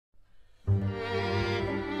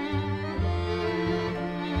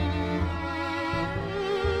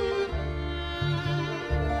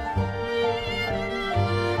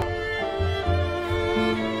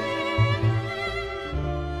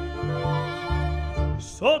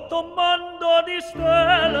Sotto un mondo di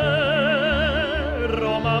stelle,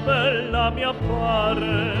 Roma bella mi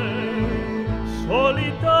appare,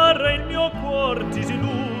 solitaria il mio cuor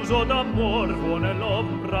disilluso d'amor vuole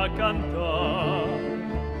nell'ombra cantare.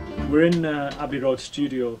 We're in Abbey Road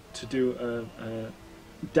studio to do a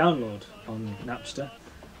download on Napster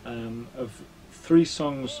of 3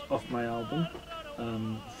 songs off my album.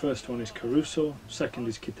 First one is Caruso, second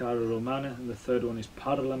is Chitarra Romana, and the third one is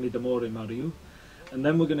Parlami d'amore Mariu. And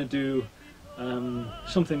then we're going to do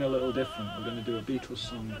something a little different. We're going to do a Beatles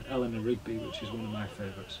song, Eleanor Rigby, which is one of my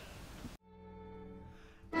favourites.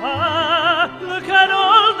 Ah, look at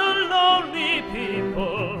all the lonely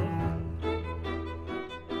people.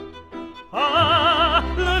 Ah,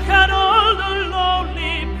 look at all the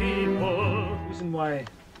lonely people. The reason why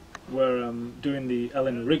we're doing the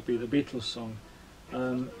Eleanor Rigby, the Beatles song,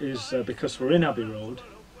 is because we're in Abbey Road.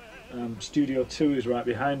 Studio 2 is right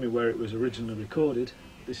behind me where it was originally recorded.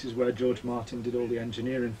 This is where George Martin did all the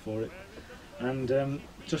engineering for it. And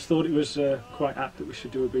just thought it was quite apt that we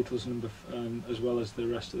should do a Beatles number as well as the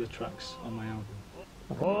rest of the tracks on my album.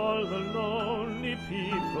 All the lonely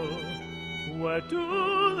people, where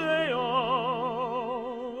do they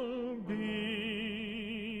all belong?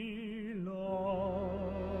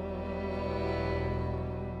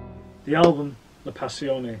 The album, the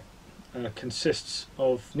Passione, consists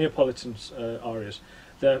of Neapolitan arias.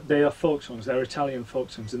 They are folk songs, they're Italian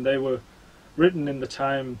folk songs, and they were written in the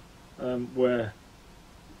time where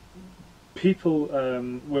people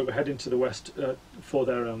were heading to the west for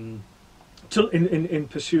their in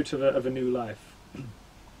pursuit of a new life.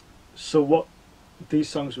 So what these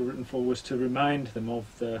songs were written for was to remind them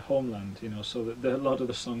of their homeland, you know, so that a lot of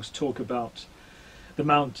the songs talk about the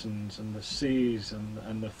mountains and the seas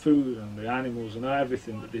and the food and the animals and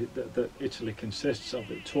everything that Italy consists of.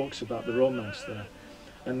 It talks about the romance there.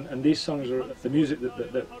 And these songs are the music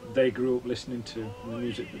that they grew up listening to, and the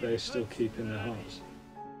music that they still keep in their hearts.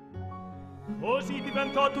 Così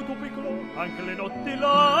diventò tutto piccolo anche le notti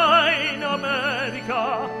là in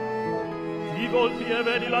America. Ti volti e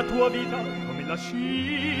vedi la tua vita come la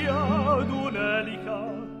scia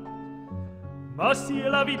d'un'elica. Ma sì è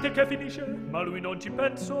la vita che finisce, ma lui non ci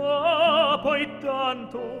pensò poi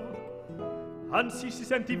tanto. Anzi si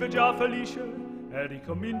sentiva già felice e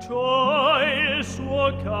ricominciò il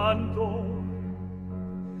suo canto.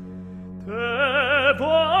 Te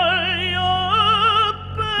vuoi